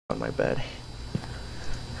on my bed.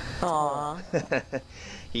 Aww.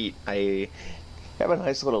 I have a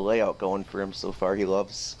nice little layout going for him so far. He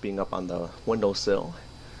loves being up on the windowsill.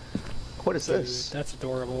 What is this? That's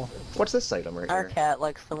adorable. What's this item right Our here? cat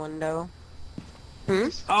likes the window. Hmm?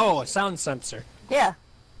 Oh, a sound sensor. Yeah.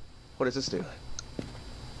 What does this do?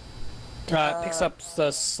 It picks up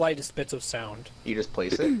the slightest bits of sound. You just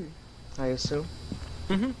place it, I assume?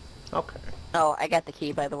 Mm-hmm. Okay. Oh, I got the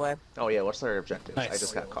key, by the way. Oh yeah, what's their objectives? Nice. I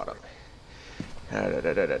just got caught up.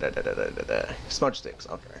 Smudge sticks,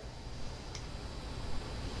 okay.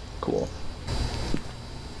 Cool.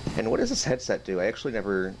 And what does this headset do? I actually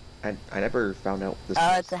never... I never found out this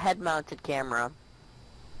was. It's a head-mounted camera.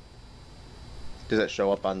 Does it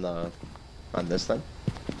show up on the... on this then?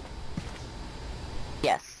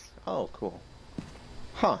 Yes. Oh, cool.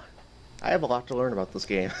 Huh. I have a lot to learn about this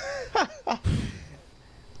game.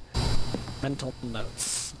 Mental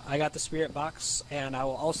notes. I got the spirit box, and I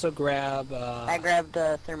will also grab, I grabbed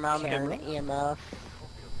a thermometer camera? and an EMF.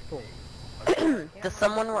 Cool. Does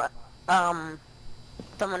someone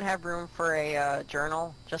have room for a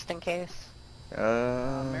journal, just in case?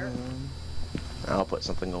 I'll put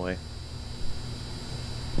something away.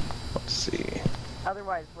 Let's see.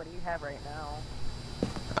 Otherwise, what do you have right now?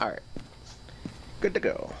 Alright. Good to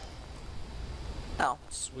go. Oh,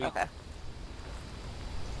 Sweet. okay.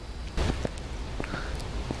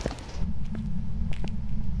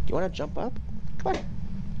 You want to jump up? Come on.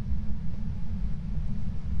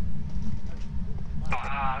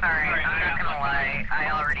 Alright, I'm not gonna lie, I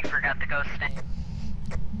already forgot the ghost name.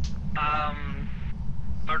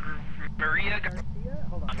 Maria Garcia?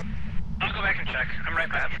 Hold on. I'll go back and check. I'm right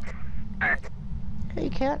back. Alright. Hey,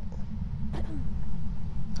 cat.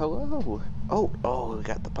 Hello. Oh, we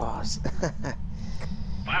got the boss.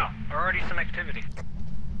 Wow, already some activity.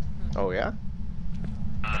 Oh, yeah?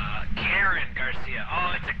 Karen Garcia.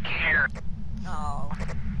 Oh, it's a Karen. Oh.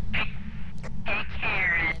 Hey,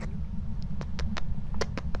 Karen.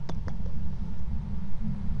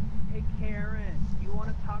 Hey Karen, do you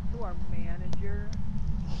want to talk to our manager?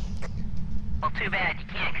 Well, too bad, you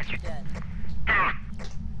can't because you're Dead. Ah!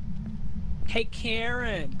 Hey,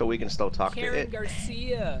 Karen! But we can still talk to Karen it.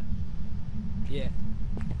 Garcia! Yeah.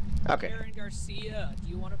 Okay. Karen Garcia, do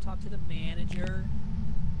you want to talk to the manager?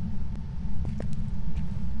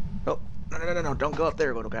 Oh, no, don't go up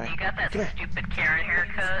there, little guy. You got that Come here. stupid Karen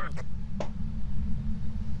haircut?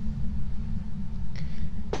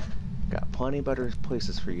 Got plenty better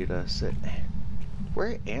places for you to sit.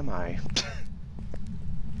 Where am I?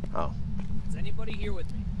 Oh. Is anybody here with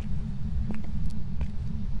me?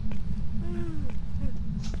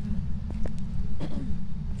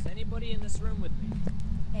 Is anybody in this room with me?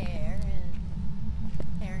 Aaron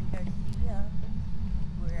Garcia,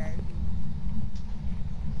 where are you?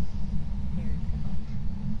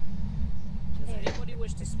 Does anybody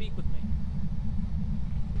wish to speak with me?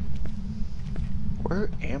 Where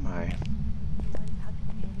am I? You want to talk to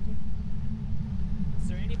the manager? Is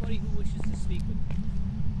there anybody who wishes to speak with me?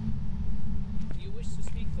 Do you wish to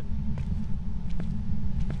speak to me?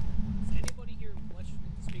 Is anybody here who wishes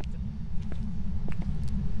to speak to me?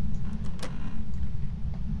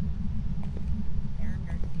 Aaron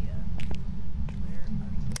Garcia, where are you?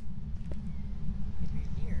 If you're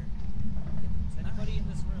here, Is anybody in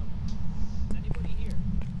this room? Is anybody here?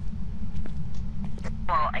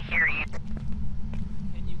 Well, I hear you.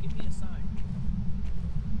 Can you give me a sign?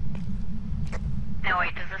 Now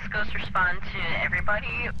wait, does this ghost respond to everybody?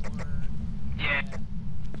 Or... Yeah.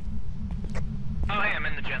 Oh, hey, I'm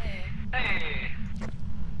in the gym. Hey!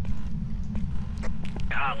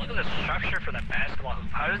 God, look at the structure for that basketball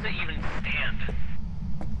hoop. How does it even stand?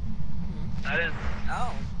 That is...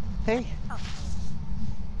 Oh. Hey.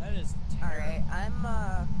 That is Alright, I'm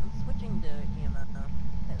switching to EMF now,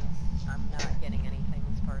 because I'm not getting anything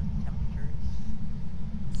as far as the temperatures.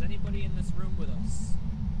 Is anybody in this room with us?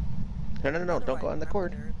 No, don't go on the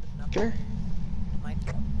cord. Come here. Might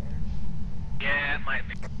be up there. Yeah, it might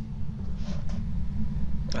be.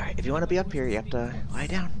 Alright, if you want to be up here, you have to lie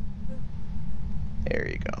down. There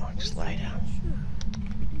you go. Just lie down.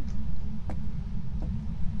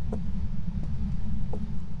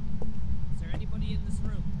 Is there anybody in this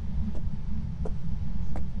room?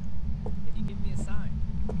 Can you give me a sign?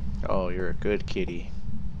 Oh, you're a good kitty.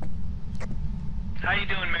 How you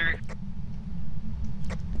doing, Mary?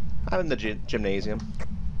 I'm in the gymnasium.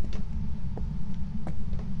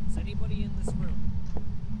 Is anybody in this room?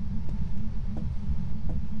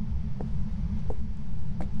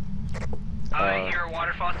 Your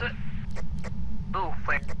water faucet? Ooh,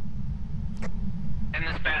 wait. In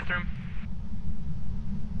this bathroom?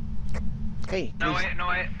 Hey, No, please.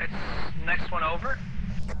 wait, it's next one over?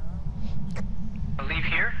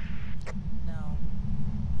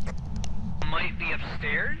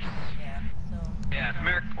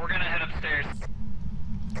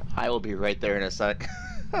 will be right there in a sec.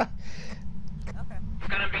 Okay. It's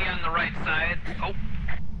gonna be on the right side. Oh,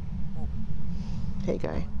 Hey,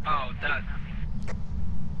 guy. oh, that.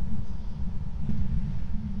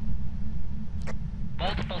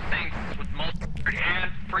 Multiple sinks with multiple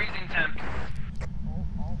and freezing temps.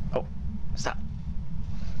 Oh, stop.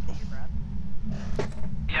 Your breath.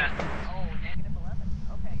 Yes. Oh, -11.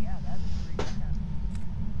 Okay, yeah, that's pretty intense.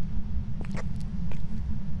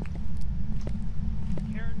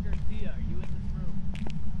 Karen Garcia, are you in this room?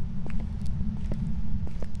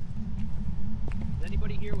 Is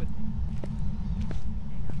anybody here with me?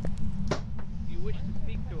 Do you wish to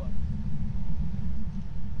speak to us?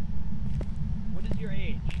 What is your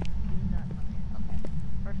age? He's not coming. Okay.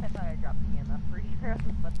 First I thought I dropped the EMF for you. I was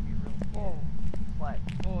about to be real scared. Oh. What?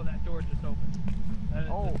 Oh, that door just opened. That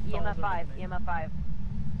Oh, that EMF solves 5. everything. EMF 5.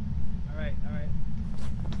 Alright, alright.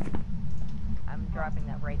 I'm dropping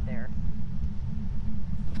that right there.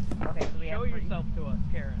 Okay, so we Show have yourself to us,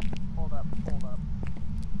 Karen. Hold up, hold up.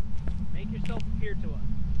 Make yourself appear to us.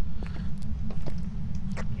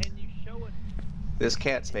 Can you show us? This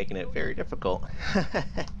cat's making it very difficult. Can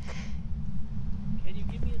you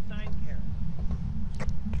give me a sign, Karen?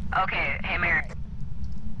 Okay, hey Mary.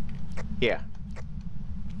 Yeah.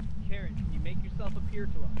 Karen, can you make yourself appear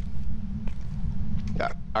to us?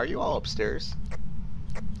 Are you all upstairs?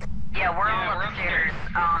 Yeah, we're Yeah, all we're upstairs.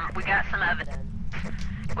 We got some evidence.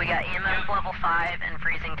 We got EMF level 5 and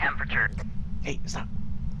freezing temperatures. Hey, stop.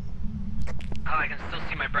 Oh, I can still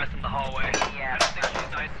see my breath in the hallway. Yeah. I don't think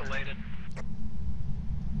she's isolated.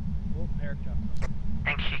 Oh, Eric dropped.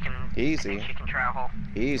 Think she can Easy. think she can travel.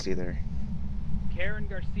 Easy there. Karen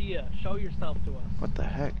Garcia, show yourself to us. What the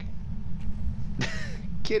heck?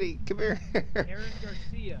 Kitty, come here. Karen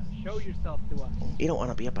Garcia, show yourself to us. You don't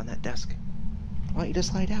want to be up on that desk. Why don't you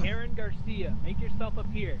just lie down? Karen Garcia, make yourself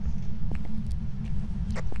appear.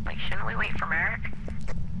 Like, shouldn't we wait for Merrick?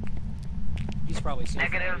 He's probably seen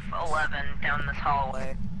Negative 11 down this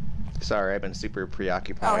hallway. Sorry, I've been super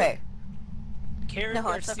preoccupied. Okay. Karen No,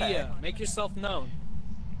 it's Garcia, okay. make yourself known.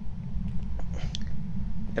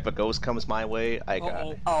 If a ghost comes my way, I got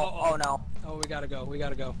it. Oh no. Oh, we gotta go. We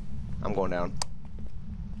gotta go. I'm going down.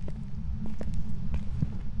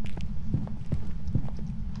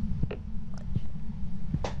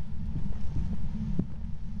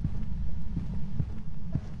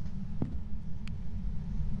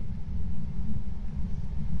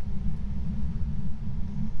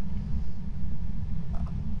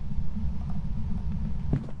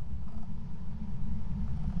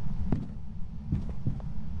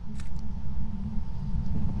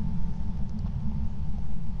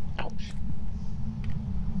 Ouch.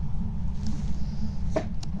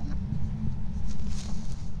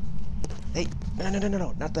 Hey,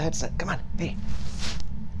 no, not the headset. Come on, hey.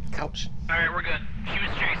 Ouch. Alright, we're good. She was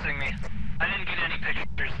chasing me. I didn't get any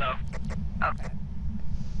pictures, though. Okay.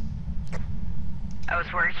 I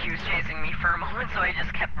was worried she was chasing me for a moment, so I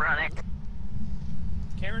just kept running.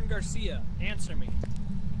 Karen Garcia, answer me.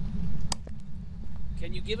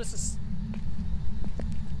 Can you give us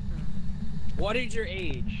a... What is your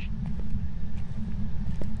age?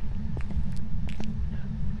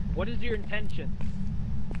 What is your intention?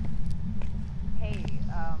 Hey,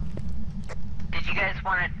 did you guys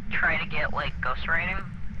want to try to get, like, ghostwriting?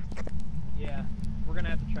 Yeah, we're gonna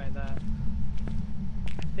have to try that.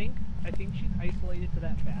 I think she's isolated to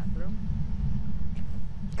that bathroom.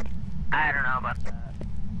 I don't know about that.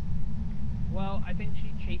 Well, I think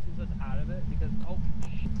she chases us out of it because... Oh,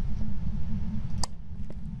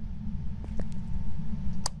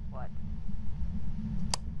 What?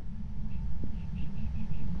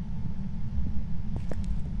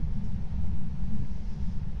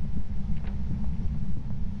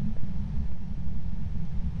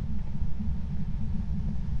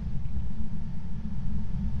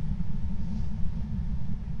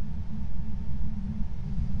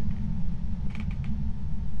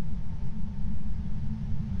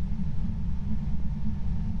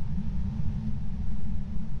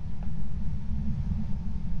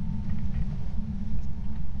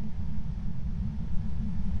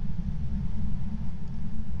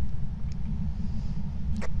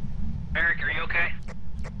 Eric, are you okay?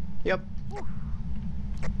 Yep.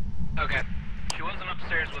 Okay. She wasn't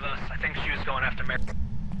upstairs with us. I think she was going after Mary.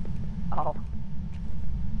 Oh.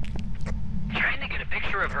 Trying to get a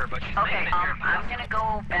picture of her, but she's Okay, making it near I'm gonna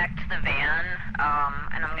go back to the van,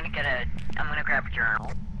 and I'm gonna grab a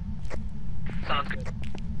journal. Sounds good.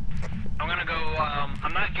 I'm gonna go,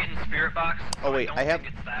 I'm not getting Spirit Box. So Oh wait, don't I have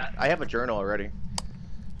think it's that. I have a journal already.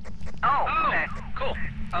 Oh, Oh, okay. cool.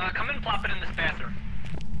 Come and plop it in this bathroom.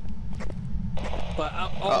 but...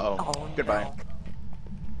 Uh-oh. Oh, Goodbye. no.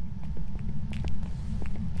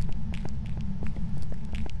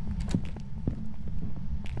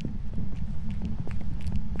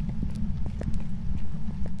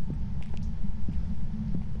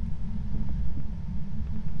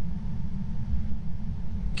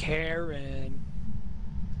 Karen.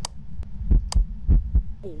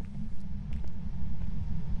 Oh.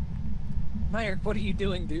 Meyer, what are you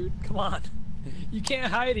doing, dude? Come on. You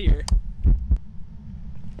can't hide here.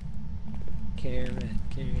 Karen.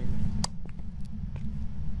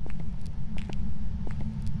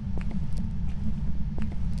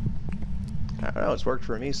 I don't know, it's worked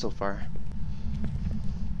for me so far.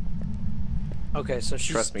 Okay, so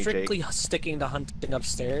she's Trust me, strictly Jake. sticking to hunting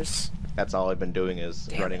upstairs. That's all I've been doing is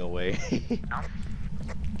Damn running it. away.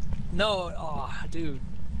 No, oh, dude.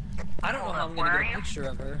 I don't know how I'm gonna get a picture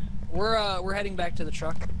of her. We're heading back to the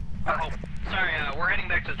truck. Oh, sorry, we're heading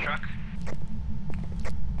back to the truck.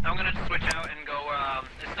 I'm gonna switch out and go,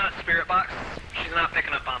 it's not Spirit Box. She's not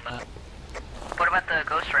picking up on that. What about the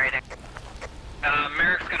ghost writing?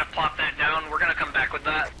 Merrick's gonna plop that down. We're gonna come back with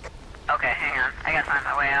that. Okay, hang on. I gotta find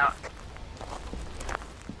my way out.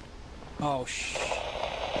 Oh,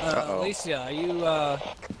 Uh-oh. Alycea, are you,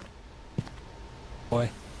 Boy.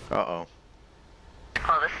 Uh-oh.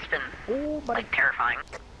 Oh, this has been, like, terrifying.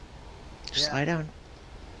 Just lie down.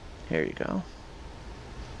 There you go.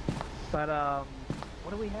 But,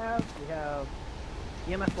 what do we have? We have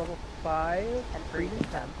EMS level 5 and freezing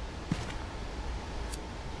temp.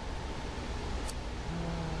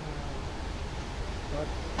 Let's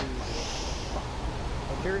see.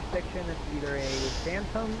 A jurisdiction is either a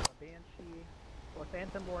phantom, a banshee, or a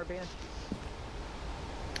phantom or a banshee.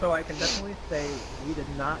 So I can definitely say we did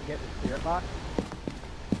not get the spirit box.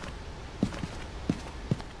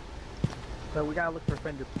 So we gotta look for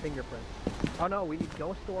fingerprints. Oh no, we need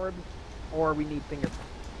ghost orbs, or we need fingerprints.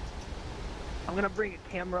 I'm gonna bring a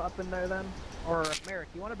camera up in there then. Or Merrick,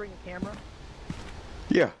 you wanna bring a camera?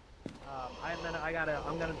 Yeah.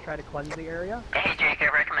 I'm gonna try to cleanse the area. Hey, Jake, I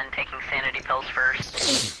recommend taking sanity pills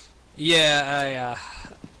first. Yeah,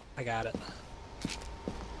 I got it.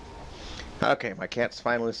 Okay, my cat's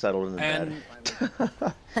finally settled in the And-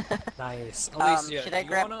 bed. Nice. Alycea, should I you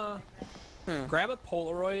grab- wanna grab a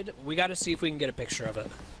Polaroid? We gotta see if we can get a picture of it.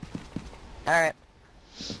 Alright.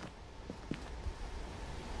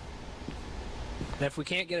 And if we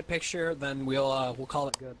can't get a picture, then we'll call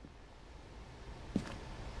it good.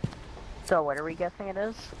 So, what are we guessing it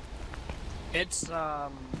is? It's It's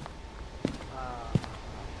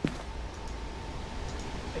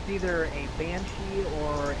either a banshee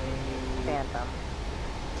or a Phantom.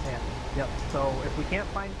 phantom. Yep. So if we can't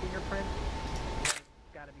find fingerprints, it's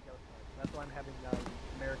gotta be ghost orbs. That's why I'm having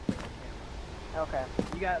Merrick bring the camera. Okay.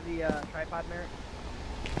 You got the tripod, Merrick?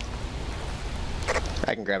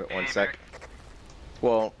 I can grab it one sec.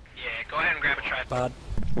 Well, Yeah, go ahead and grab a tripod. Bud.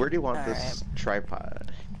 where do you want this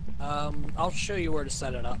tripod? I'll show you where to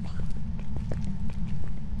set it up.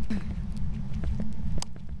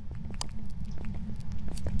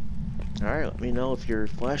 Alright, let me know if your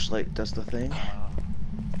flashlight does the thing.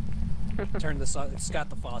 Turn this on. It's got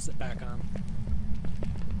the faucet back on.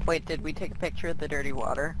 Wait, did we take a picture of the dirty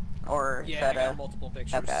water? Or Yeah, I is that got multiple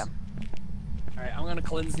pictures. Okay. Alright, I'm gonna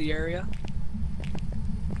cleanse the area.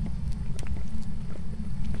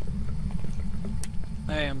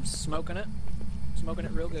 I am smoking it. Smoking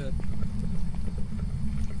it real good.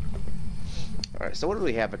 Alright, so what do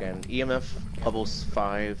we have again? EMF levels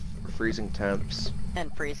 5, freezing temps.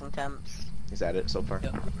 And freezing temps. Is that it so far?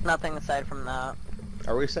 Yep. Nothing aside from that.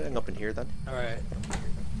 Are we setting up in here then? Alright.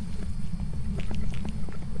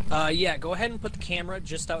 Yeah, go ahead and put the camera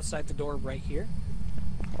just outside the door right here.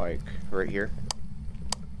 Like, right here?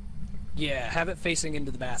 Yeah, have it facing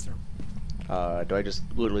into the bathroom. Do I just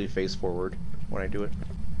literally face forward when I do it?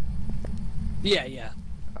 Yeah.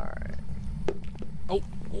 Alright. Oh,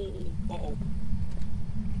 uh-oh.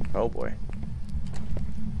 Oh boy.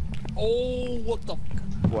 Oh, what the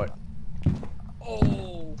fuck? What?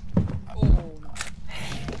 Oh.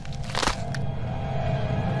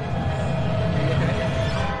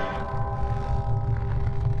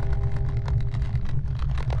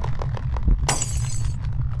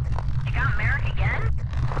 You got Merrick again?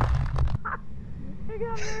 I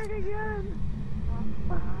got Merrick again!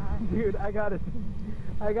 Dude, I got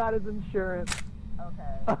his insurance. Okay.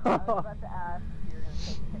 I was about to ask if you were gonna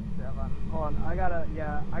take a picture of him. Hold on, I gotta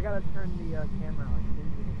turn the camera on. You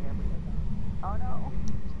didn't get the camera turned on. Oh no.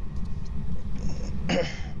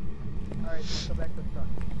 Alright, let's go back to the truck.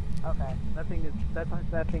 Okay. That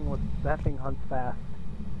thing hunts fast.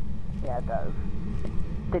 Yeah, it does.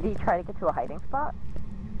 Did he try to get to a hiding spot?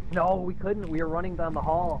 No, we couldn't. We were running down the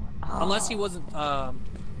hall. Unless he wasn't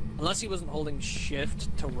holding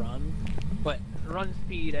shift to run, but run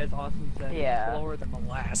speed, as Austin said, Yeah. is slower than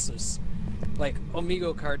molasses. Like,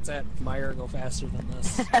 Amigo carts at Meyer go faster than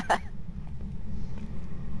this.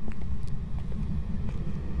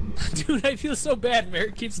 Dude, I feel so bad.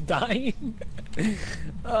 Merrick keeps dying.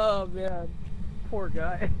 Oh, man. Poor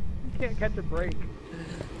guy. He can't catch a break.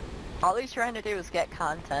 All he's trying to do is get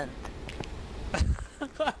content.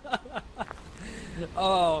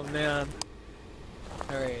 Oh, man.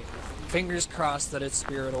 Alright. Fingers crossed that it's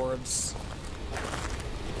spirit orbs.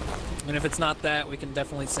 And if it's not that, we can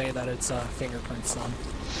definitely say that it's fingerprints then.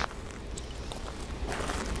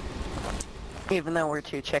 Even though we're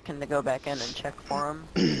too chicken to go back in and check for him.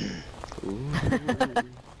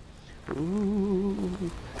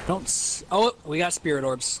 Ooh. Oh, we got spirit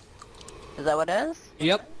orbs. Is that what it is?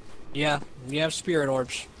 Yep. Yeah, we have spirit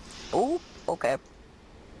orbs. Ooh, okay.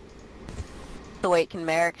 So wait, can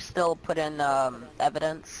Merrick still put in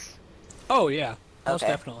evidence? Oh yeah, most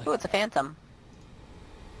Okay. definitely. Ooh, it's a phantom.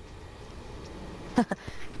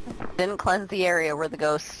 Didn't cleanse the area where the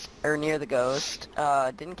ghost, or near the ghost.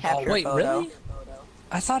 Didn't capture Oh wait, a photo. really?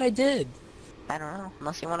 I thought I did. I don't know,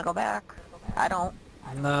 unless you want to go back. I don't.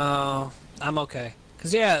 No, I'm okay.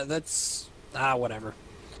 Cause yeah, that's whatever.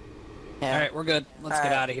 Yeah. All right, we're good. Let's get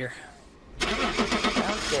Alright. out of here.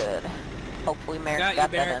 Sounds good. Hopefully Merrick Got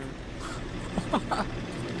got you, that Merrick. in.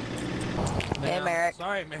 Hey, Merrick.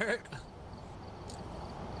 Sorry, Merrick.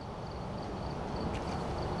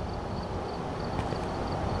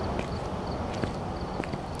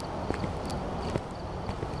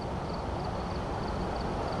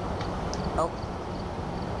 Oh,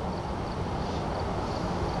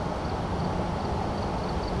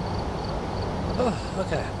 Oh,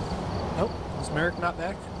 okay. Nope. Is Merrick not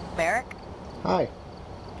back? Merrick? Hi.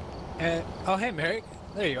 Oh, hey, Merrick.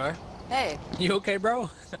 There you are. Hey. You okay, bro?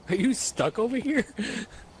 Are you stuck over here?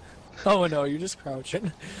 Oh no, you're just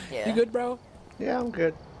crouching. Yeah. You good, bro? Yeah, I'm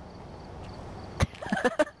good.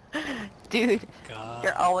 Dude, God.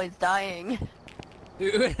 you're always dying.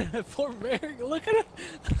 Dude, poor Merrick. Look at him.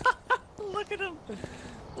 Look at him.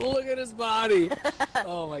 Look at his body.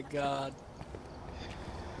 Oh my god.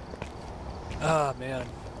 Oh man.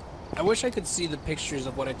 I wish I could see the pictures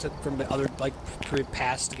of what I took from the other, like,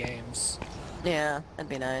 past games. Yeah, that'd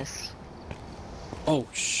be nice. Oh,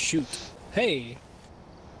 shoot. Hey.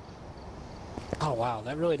 Oh wow,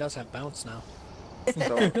 that really does have bounce now.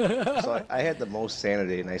 So I had the most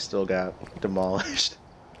sanity and I still got demolished.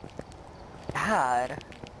 God.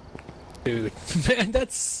 Dude, man,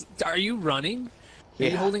 that's... Are you running? Are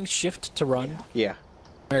you Yeah. holding shift to run? Yeah.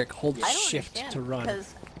 Eric, hold I don't shift understand, to run.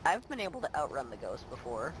 because I've been able to outrun the ghost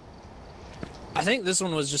before. I think this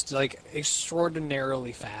one was just, like,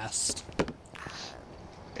 extraordinarily fast.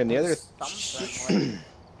 And the other... Something like...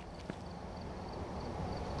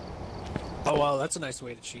 Oh wow, that's a nice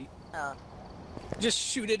way to cheat. Oh. Just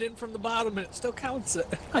shoot it in from the bottom and it still counts it.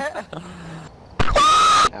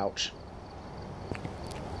 Ouch.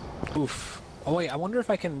 Oof. Oh wait, I wonder if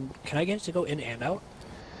I can I get it to go in and out?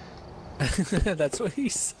 That's what he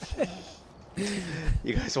said.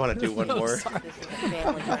 You guys want to do one I'm more? sorry. This is a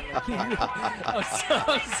family-friendly channel. I'm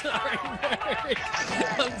sorry, Mary.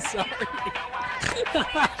 I'm sorry.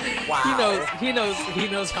 Wow. He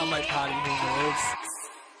knows how my potty humor is.